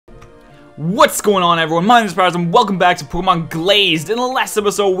What's going on, everyone? My name is Paris and welcome back to Pokemon Glazed. In the last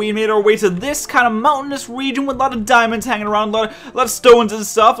episode, we made our way to this kind of mountainous region with a lot of diamonds hanging around, a lot of stones and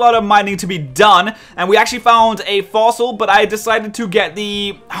stuff, a lot of mining to be done. And we actually found a fossil, but I decided to get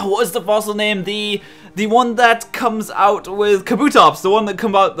the... what was the fossil name? The one that comes out with Kabutops, the one that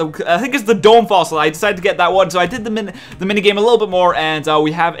comes out, I think it's the Dome Fossil. I decided to get that one, so I did the mini game a little bit more, and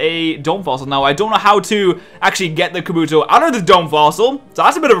we have a Dome Fossil now. I don't know how to actually get the Kabuto out of the Dome Fossil, so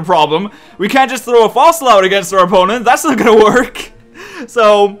that's a bit of a problem. We can't just throw a fossil out against our opponent. That's not gonna work.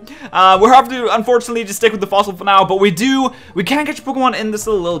 So, we'll have to, unfortunately, just stick with the fossil for now, but we can catch Pokemon in this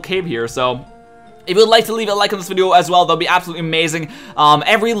little cave here, so... If you would like to leave a like on this video as well, that'll be absolutely amazing.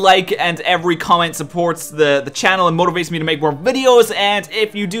 Every like and every comment supports the channel and motivates me to make more videos. And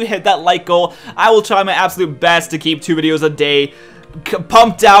if you do hit that like goal, I will try my absolute best to keep 2 videos a day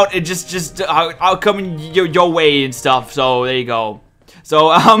pumped out and just I'll come your way and stuff. So there you go.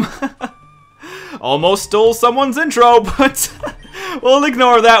 So almost stole someone's intro, but we'll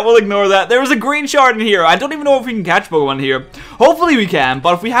ignore that. We'll ignore that. There is a green shard in here. I don't even know if we can catch Pokemon here. Hopefully we can,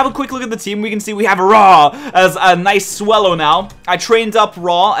 but if we have a quick look at the team, we can see we have Raw as a nice Swellow now. I trained up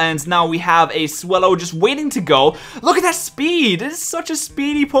Raw, and now we have a Swellow just waiting to go. Look at that speed. It is such a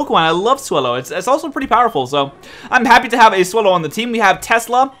speedy Pokemon. I love Swellow. It's also pretty powerful, so I'm happy to have a Swellow on the team. We have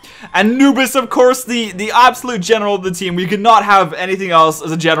Tesla and Anubis, of course, the absolute general of the team. We could not have anything else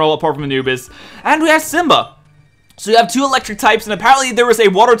as a general apart from Anubis. And we have Simba. So you have 2 electric types, and apparently there is a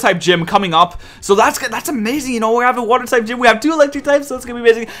water type gym coming up. So that's amazing, you know, we have a water type gym, we have 2 electric types, so it's gonna be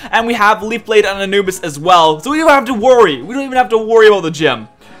amazing. And we have Leaf Blade and Anubis as well. So we don't have to worry. We don't even have to worry about the gym.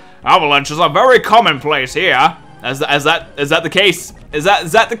 Avalanches are very commonplace here. Is that the case? Is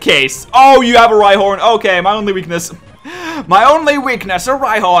that the case? Oh, you have a Rhyhorn. Okay, my only weakness. My only weakness, a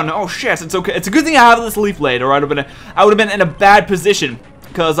Rhyhorn. Oh shit, it's okay. It's a good thing I have this Leaf Blade, or I would have been in a bad position.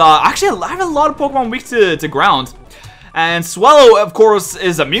 Because actually I have a lot of Pokemon weak to ground. And Swellow, of course,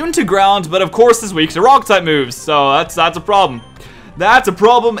 is immune to ground, but of course is weak to rock type moves. So that's a problem. That's a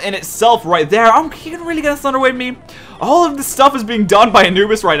problem in itself right there. You really gonna Thunder Wave me? All of this stuff is being done by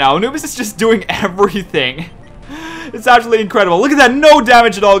Anubis right now. Anubis is just doing everything. It's absolutely incredible. Look at that, no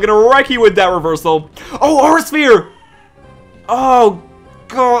damage at all. Gonna wreck you with that reversal. Oh, Aura Sphere! Oh,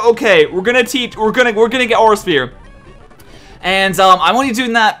 God. Okay, we're gonna get Aura Sphere. And I'm only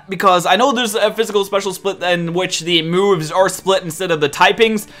doing that because I know there's a physical special split in which the moves are split instead of the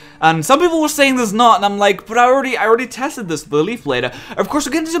typings. And some people were saying there's not, and I'm like, but I already tested this with the Leaf Blade. Of course,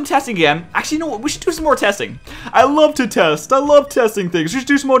 we're gonna do some testing again. Actually, you know what? We should do some more testing. I love to test. I love testing things. We should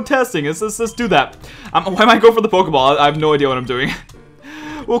do some more testing. Let's do that. Why am I going for the Pokeball? I have no idea what I'm doing.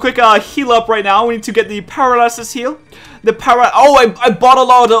 We'll quick heal up right now. We need to get the Paralysis heal. Oh,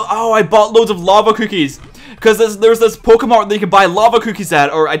 I bought loads of lava cookies. Because there's this Pokemon that you can buy lava cookies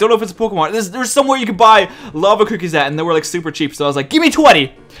at, or I don't know if it's a Pokemon. There's somewhere you can buy lava cookies at, and they were like super cheap. So I was like, give me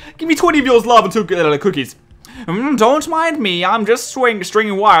 20. Give me 20 of those lava cookies. Don't mind me. I'm just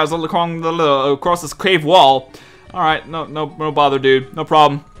stringing wires across this cave wall. All right, no bother, dude. No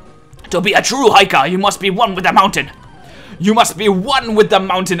problem. To be a true hiker, you must be one with the mountain. You must be one with the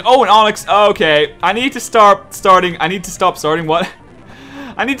mountain. Oh, and Onyx. Okay, I need to stop starting what?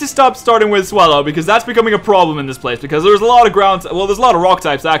 I need to stop starting with Swellow because that's becoming a problem in this place because there's a lot of there's a lot of rock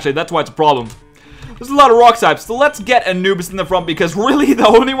types actually. That's why it's a problem. There's a lot of rock types. So let's get Anubis in the front because really the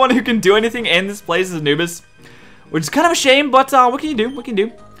only one who can do anything in this place is Anubis. Which is kind of a shame, but what can you do? What can you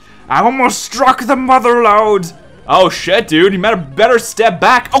do? I almost struck the mother load. Oh shit, dude. You better step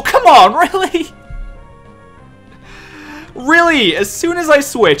back. Oh, come on, really? Really, as soon as I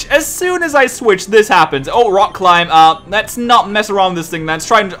switch, this happens. Oh, rock climb. Let's not mess around with this thing. That's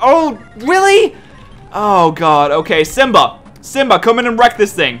trying to. Oh, really? Oh god. Okay, Simba, come in and wreck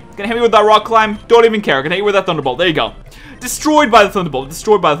this thing. Gonna hit me with that rock climb. Don't even care. Gonna hit you with that thunderbolt. There you go. Destroyed by the thunderbolt.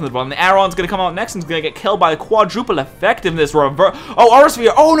 And the Aron's gonna come out next and is gonna get killed by the quadruple effectiveness. Oh, Aura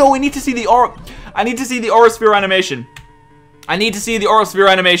Sphere. Oh no, we need to see the Aura. I need to see the Aura Sphere animation.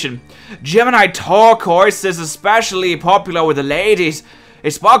 Gemini turquoise is especially popular with the ladies.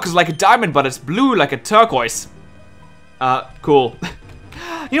 It sparkles like a diamond, but it's blue like a turquoise. Cool.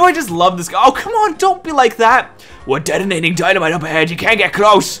 You know, I just love this guy. Oh, come on, don't be like that. We're detonating dynamite up ahead. You can't get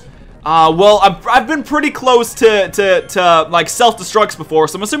close. Well, I've been pretty close to like self-destructs before,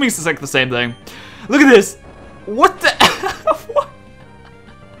 so I'm assuming it's like the same thing. Look at this. What the? What?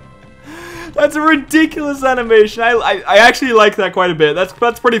 That's a ridiculous animation. I actually like that quite a bit.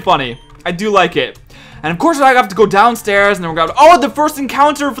 That's pretty funny. I do like it. And of course I have to go downstairs and then we're going. Oh, the first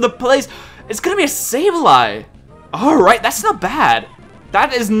encounter for the place. It's gonna be a Sableye. All right, that's not bad.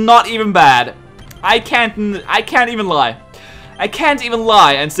 That is not even bad. I can't even lie. I can't even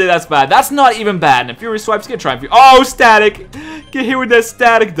lie and say that's bad. That's not even bad. And Fury Swipes, get try and Fury. Oh, static. Get hit with that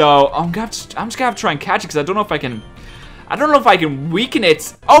static though. Oh, I'm just gonna have to try and catch it because I don't know if I can. I don't know if I can weaken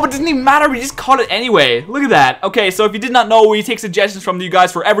it. Oh, but it doesn't even matter. We just caught it anyway. Look at that. Okay, so if you did not know, we take suggestions from you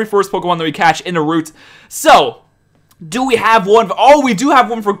guys for every first Pokemon that we catch in a route. So, do we have one? Oh, we do have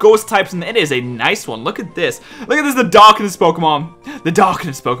one for ghost types, and it is a nice one. Look at this. Look at this, the Darkness Pokemon. The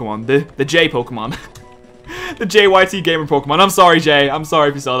Darkness Pokemon. The J Pokemon. The JYT Gamer Pokemon. I'm sorry, Jay. I'm sorry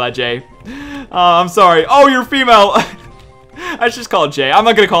if you saw that, Jay. I'm sorry. Oh, you're female. I should just call it Jay. I'm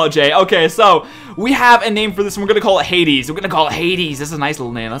not gonna call it Jay. Okay, so we have a name for this, and we're gonna call it Hades. We're gonna call it Hades. That's a nice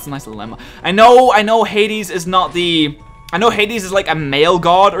little name. That's a nice little name. I know Hades is not the. I know Hades is like a male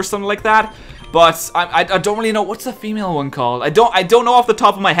god or something like that, but I don't really know what's the female one called. I don't know off the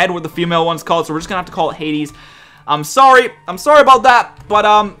top of my head what the female one's called, so we're just gonna have to call it Hades. I'm sorry about that, but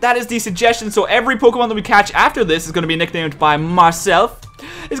that is the suggestion. So every Pokemon that we catch after this is gonna be nicknamed by myself.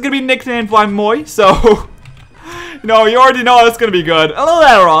 It's gonna be nicknamed by Moi. So. No, you already know it's gonna be good. A little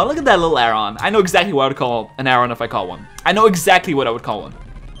Aeron. Look at that little Aeron. I know exactly what I would call an Aeron if I caught one. I know exactly what I would call one.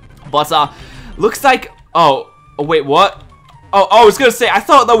 But, looks like... Oh, wait, what? Oh, I was gonna say, I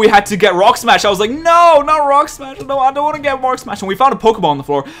thought that we had to get Rock Smash. I was like, no, not Rock Smash. No, I don't want to get Rock Smash. And we found a Pokeball on the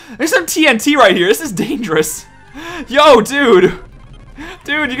floor. There's some TNT right here. This is dangerous. Yo, dude.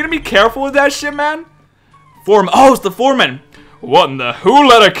 Dude, you gonna be careful with that shit, man? Foreman. Oh, it's the Foreman. What in the... Who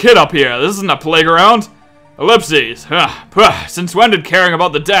let a kid up here? This isn't a playground. Ellipses. Since when did caring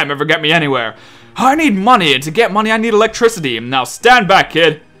about the dam ever get me anywhere? I need money, and to get money I need electricity. Now stand back,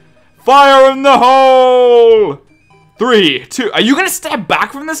 kid. Fire in the hole! 3, 2. Are you gonna stand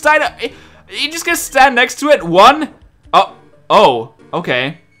back from this dino? You just gonna stand next to it? 1. Oh,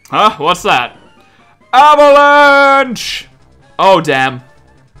 okay. Huh? What's that? Avalanche! Oh, damn.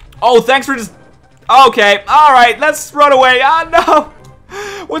 Oh, thanks for just... Okay, alright, let's run away. Ah,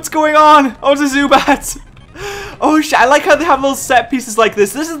 no! What's going on? Oh, it's a Zubat. Oh shit, I like how they have little set pieces like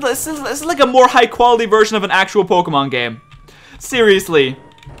this. This is like a more high quality version of an actual Pokemon game. Seriously.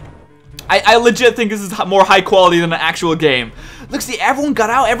 I legit think this is more high quality than an actual game. Look, see, everyone got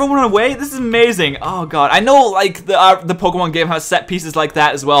out, everyone went away. This is amazing. Oh god, I know like the Pokemon game has set pieces like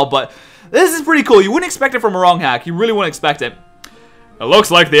that as well, but this is pretty cool. You wouldn't expect it from a wrong hack. You really wouldn't expect it. It looks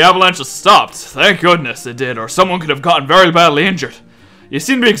like the avalanche has stopped. Thank goodness it did, or someone could have gotten very badly injured. You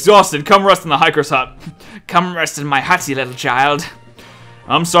seem to be exhausted. Come rest in the hiker's hut. Come rest in my hut, you little child.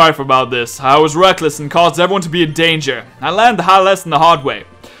 I'm sorry about this. I was reckless and caused everyone to be in danger. I learned the hard lesson the hard way.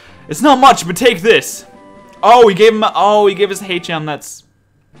 It's not much, but take this. Oh, he gave him. He gave us a HM. That's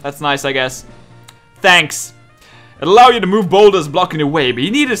nice, I guess. Thanks. It'll allow you to move boulders blocking your way, but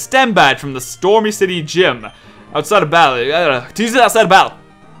you need a stem badge from the Stormy City Gym outside of battle. To use it outside of battle.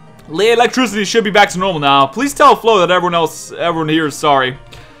 Electricity should be back to normal now. Please tell Flo that everyone here is sorry.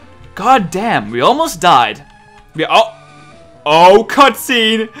 God damn, we almost died. Oh,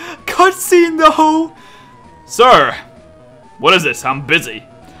 cutscene. Cutscene though. Sir, what is this? I'm busy.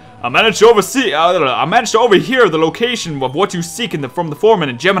 I managed to overhear the location of what you seek from the foreman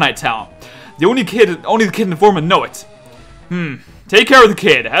in Gemini Town. Only the kid and the foreman know it. Take care of the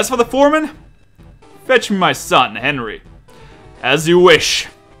kid. As for the foreman, fetch me my son, Henry. As you wish.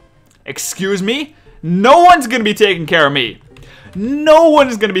 Excuse me? No one's gonna be taking care of me. No one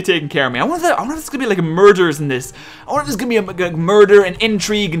is gonna be taking care of me. I wonder if there's gonna be like murders in this. I wonder if there's gonna be a murder and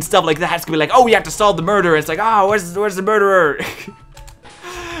intrigue and stuff like that. It's gonna be like, oh, we have to solve the murder. It's like, oh, where's the murderer?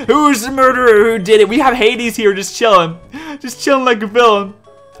 Who's the murderer? Who did it? We have Hades here just chilling like a villain.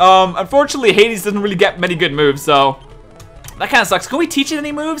 Unfortunately, Hades doesn't really get many good moves, so that kind of sucks. Can we teach it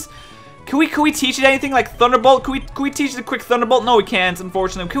any moves? Can we teach it anything like Thunderbolt? Can we teach it a quick Thunderbolt? No, we can't,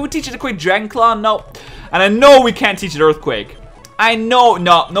 unfortunately. Can we teach it a quick Dragon Claw? No. And I know we can't teach it Earthquake. I know,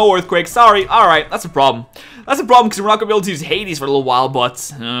 no Earthquake. Sorry. Alright, that's a problem. That's a problem because we're not going to be able to use Hades for a little while,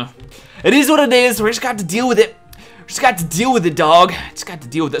 but it is what it is. We just got to deal with it. We just got to deal with it, dog. Just got to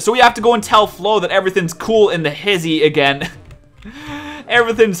deal with it. So we have to go and tell Flo that everything's cool in the hizzy again.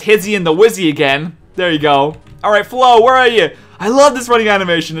 Everything's hizzy in the whizzy again. There you go. Alright, Flo, where are you? I love this running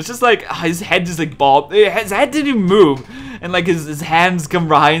animation. It's just like his head just like bobbed. His head didn't even move, and like his hands come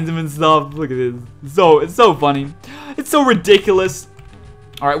behind him and stuff. Look at this. It's so funny. It's so ridiculous.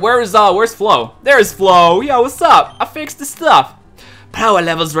 All right, where's Flo? There's Flo. Yo, what's up? I fixed the stuff. Power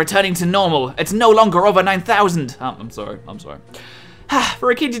levels returning to normal. It's no longer over 9,000. Oh, I'm sorry. For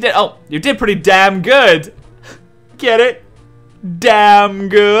a kid, you did pretty damn good. Get it? Damn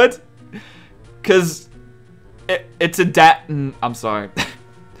good. Cause. It's a I'm sorry.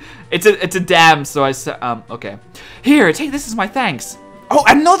 it's a dam, so I said, okay. Here, take this as my thanks. Oh,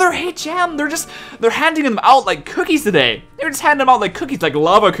 another HM. They're handing them out like cookies today. They're just handing them out like cookies, like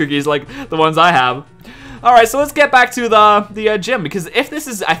lava cookies, like the ones I have. All right, so let's get back to the gym, because if this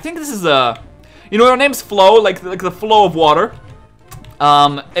is, I think this is you know, our name's Flow, like the flow of water.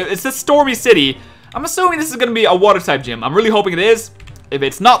 It's a stormy city. I'm assuming this is gonna be a water type gym. I'm really hoping it is. If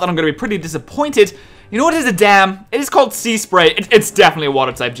it's not, then I'm gonna be pretty disappointed. You know what is a dam? It is called Sea Spray. It's definitely a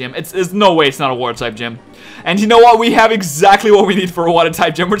water type gym. There's no way it's not a water type gym. And you know what? We have exactly what we need for a water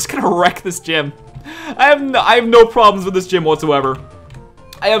type gym. We're just gonna wreck this gym. I have no problems with this gym whatsoever.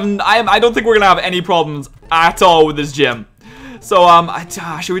 I don't think we're gonna have any problems at all with this gym. So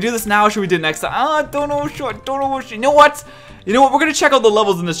should we do this now or should we do it next time? I don't know. You know what? You know what? We're gonna check out the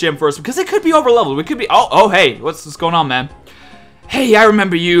levels in this gym first, because it could be over leveled. We could be. Oh hey, what's going on, man? Hey, I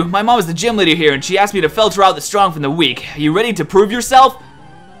remember you. My mom is the gym leader here, and she asked me to filter out the strong from the weak. Are you ready to prove yourself?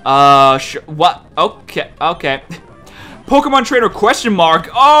 Sure. What? Okay. Pokemon trainer question mark.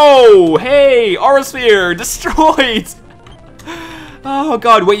 Oh, hey, Aura Sphere destroyed. Oh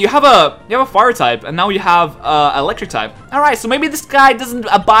god, wait, you have a fire type, and now you have electric type. All right, so maybe this guy doesn't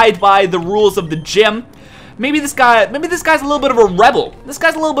abide by the rules of the gym. Maybe this guy's a little bit of a rebel. This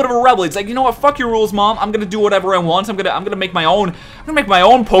guy's a little bit of a rebel. He's like, you know what? Fuck your rules, mom. I'm gonna do whatever I want. I'm gonna make my own. I'm gonna make my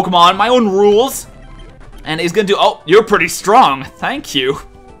own Pokemon, my own rules. And he's gonna do. Oh, you're pretty strong. Thank you.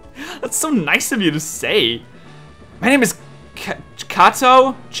 That's so nice of you to say. My name is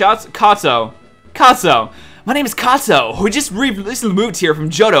Kato. My name is Kato. We just recently moved here from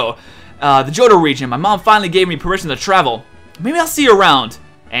Johto, the Johto region. My mom finally gave me permission to travel. Maybe I'll see you around.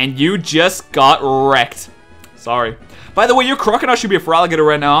 And you just got wrecked. Sorry. By the way, your crocodile should be a Feraligatr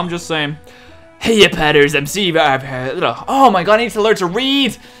right now. I'm just saying. Hey, Petters, I'm Steve. Oh my god, I need to learn to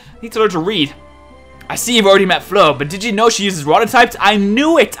read. I see you've already met Flo, but did you know she uses water types? I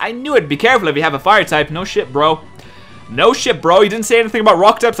knew it. Be careful if you have a fire type. No shit, bro. You didn't say anything about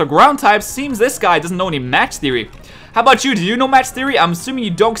rock types or ground types. Seems this guy doesn't know any match theory. How about you? Do you know match theory? I'm assuming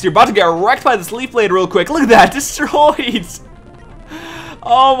you don't, because you're about to get wrecked by this leaf blade real quick. Look at that. Destroyed.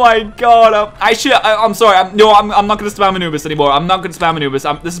 Oh my god, I'm sorry, I'm not gonna spam Anubis anymore. I'm not gonna spam Anubis.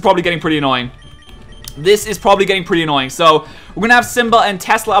 This is probably getting pretty annoying. So, we're gonna have Simba and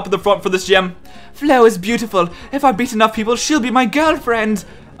Tesla up at the front for this gym. Flo is beautiful. If I beat enough people, she'll be my girlfriend.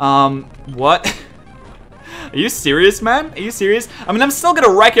 What? Are you serious, man? Are you serious? I mean, I'm still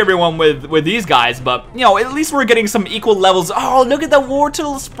gonna wreck everyone with these guys, but, you know, at least we're getting some equal levels. Oh, look at that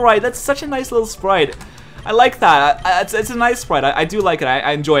Wartortle sprite. That's such a nice little sprite. I like that. It's a nice sprite. I do like it.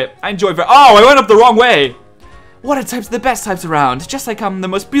 I enjoy it. Oh, I went up the wrong way. Water types are the best types around. Just like I'm the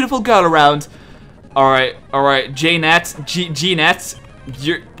most beautiful girl around. All right. G-Net,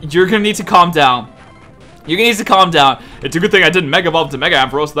 you're gonna need to calm down. It's a good thing I didn't Mega Evolve to Mega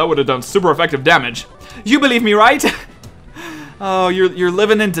Ampharos. That would have done super effective damage. You believe me, right? Oh, you're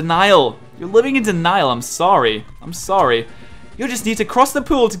living in denial. I'm sorry. You just need to cross the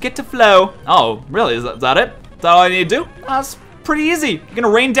pool to get to Flo. Oh, really? Is that it? Is that all I need to do? That's pretty easy. You're gonna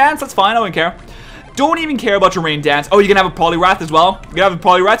rain dance? That's fine. I don't care. Don't even care about your rain dance. Oh, you're gonna have a Poliwrath as well? You're gonna have a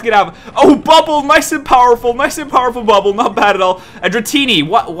Poliwrath? You're gonna have... Oh, Bubble! Nice and powerful Bubble. Not bad at all. A Dratini.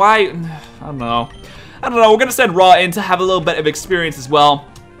 What? Why? I don't know. We're gonna send Raw in to have a little bit of experience as well.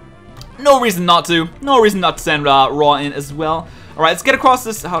 No reason not to send Raw in as well. All right, let's get across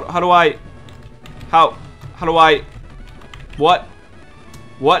this. How do I... What?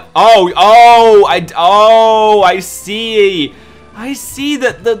 Oh, I see. I see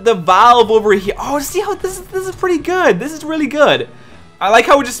the valve over here. Oh, see how this is pretty good. This is really good. I like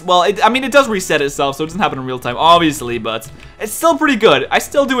how it just, well, I mean, it does reset itself, so it doesn't happen in real time, obviously, but it's still pretty good. I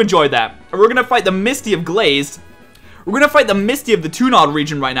still do enjoy that. And we're gonna fight the Misty of Glazed. We're gonna fight the Misty of the Tunod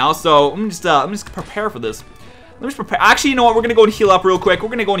region right now, so let me just prepare for this. Actually, you know what? We're gonna go and heal up real quick. We're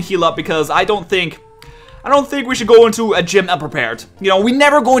gonna go and heal up because I don't think we should go into a gym unprepared. You know, we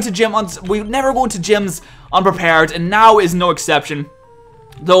never go into gyms unprepared, and now is no exception.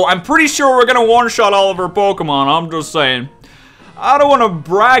 Though I'm pretty sure we're gonna one-shot all of our Pokemon. I'm just saying. I don't want to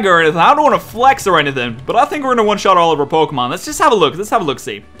brag or anything. I don't want to flex or anything, but I think we're gonna one-shot all of our Pokemon. Let's just have a look. Let's have a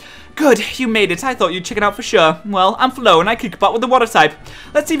look-see. Good, you made it. I thought you'd check it out for sure. Well, I'm Flo, and I kick butt with the water type.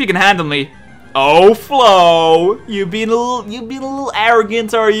 Let's see if you can handle me. Oh, Flo, you being a little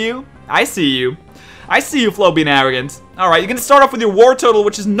arrogant, are you? I see you, Flo, being arrogant. Alright, you're gonna start off with your Wartortle,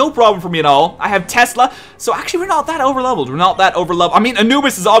 which is no problem for me at all. I have Tesla, so actually we're not that overleveled. I mean,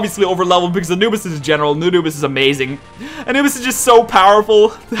 Anubis is obviously overleveled because Anubis is general. Anubis is amazing. Anubis is just so powerful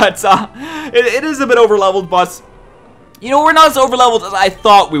that it is a bit overleveled, but you know, we're not as overleveled as I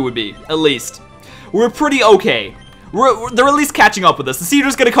thought we would be, at least. We're pretty okay. They're at least catching up with us. The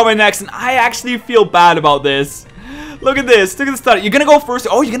Cedar's gonna come in next, and I actually feel bad about this. Look at this. Look at the start. You're gonna go first.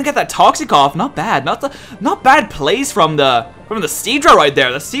 Oh, you're gonna get that toxic off. Not bad. Not bad plays from the Seadra right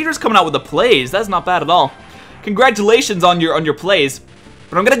there. The Seadra's coming out with the plays. That's not bad at all. Congratulations on your plays.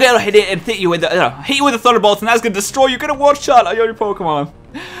 But I'm gonna go hit it and hit you with the thunderbolts, and that's gonna destroy you. You're gonna one shot on your Pokemon.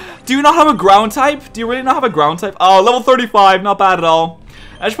 Do you not have a ground type? Do you really not have a ground type? Oh, level 35. Not bad at all.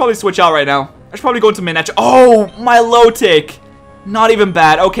 I should probably switch out right now. I should probably go into Minetra. Oh, Milotic. Not even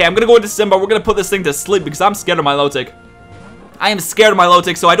bad. Okay, I'm gonna go into Simba. We're gonna put this thing to sleep because I'm scared of Milotic. I am scared of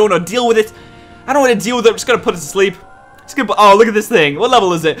Milotic, so I don't want to deal with it. I don't want to deal with it. I'm just gonna put it to sleep. Oh, look at this thing. What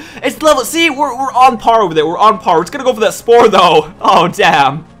level is it? It's level. See, we're on par with it. We're on par. We're just gonna go for that spore though. Oh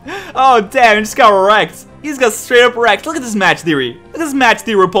damn. Oh damn. He just got wrecked. He's got straight up wrecked. Look at this match theory. Look at this match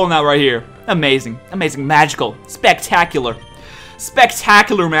theory we're pulling out right here. Amazing. Amazing. Magical. Spectacular.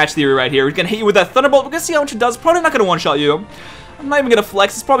 Spectacular match theory right here. We're gonna hit you with that thunderbolt. We're gonna see how much it does. Probably not gonna one-shot you. I'm not even gonna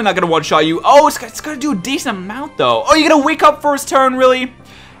flex. It's probably not gonna one-shot you. Oh, it's gonna do a decent amount though. Oh, you're gonna wake up first turn, really?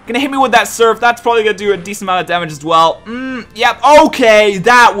 Gonna hit me with that surf. That's probably gonna do a decent amount of damage as well. Yep. Okay,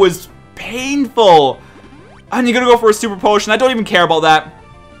 that was painful. And you're gonna go for a super potion. I don't even care about that.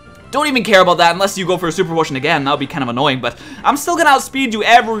 Don't even care about that unless you go for a super potion again. That would be kind of annoying, but I'm still gonna outspeed you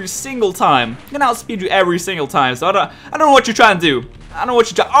every single time. I'm gonna outspeed you every single time. So I don't know what you're trying to do. I don't know what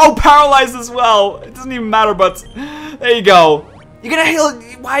you're trying. Oh, paralyzed as well. It doesn't even matter, but there you go. You're gonna heal.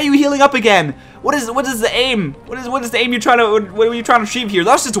 Why are you healing up again? What is the aim? What is the aim you're trying to? What are you trying to achieve here?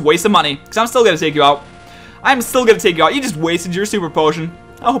 That's just a waste of money. Cause I'm still gonna take you out. I'm still gonna take you out. You just wasted your super potion.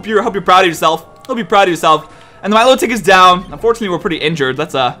 I hope you're proud of yourself. Hope you're proud of yourself. And the Milotic is down. Unfortunately, we're pretty injured.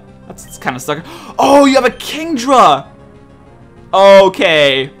 That's kind of sucker. Oh, you have a Kingdra.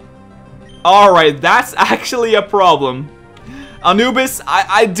 Okay. All right, that's actually a problem. Anubis,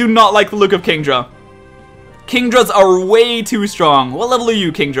 I do not like the look of Kingdra. Kingdras are way too strong. What level are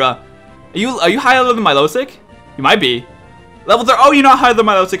you, Kingdra? Are you higher than Milotic? You might be. Level 3. Oh, you're not higher than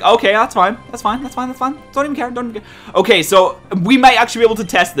Milotic. Okay, that's fine. That's fine. That's fine. That's fine. Don't even care. Don't even care. Okay, so we might actually be able to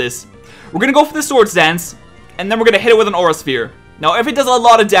test this. We're gonna go for the Swords Dance, and then we're gonna hit it with an Aura Sphere. Now, if it does a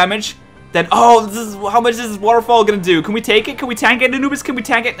lot of damage, then how much is this waterfall gonna do? Can we take it? Can we tank it, Anubis? Can we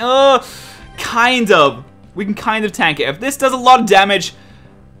tank it? Kind of. We can kind of tank it. If this does a lot of damage,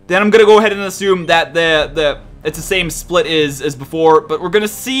 then I'm gonna go ahead and assume that it's the same split as before. But we're gonna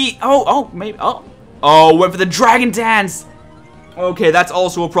see. Maybe. Went for the Dragon Dance. Okay, that's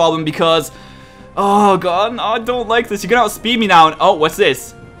also a problem because. Oh god, no, I don't like this. You're gonna outspeed me now. Oh, what's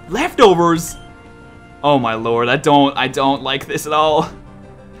this? Leftovers. Oh my lord, I don't like this at all.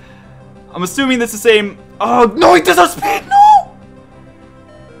 I'm assuming that's the same. Oh no, he does outspeed. No.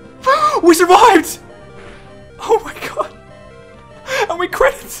 We survived. Oh my god. And we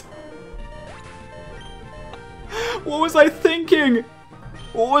crit. What was I thinking?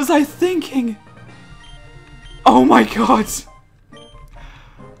 What was I thinking? Oh my god.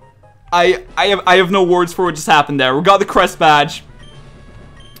 I have no words for what just happened there. We got the crest badge.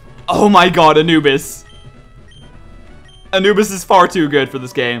 Oh my god, Anubis. Anubis is far too good for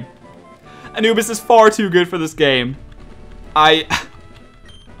this game. Anubis is far too good for this game. I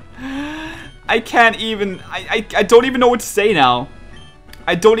can't even. I don't even know what to say now.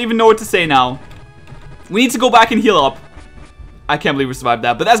 I don't even know what to say now. We need to go back and heal up. I can't believe we survived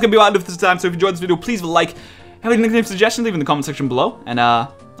that. But that's gonna be all this time. So if you enjoyed this video, please leave a like. Have any nickname suggestions? Leave in the comment section below. And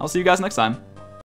I'll see you guys next time.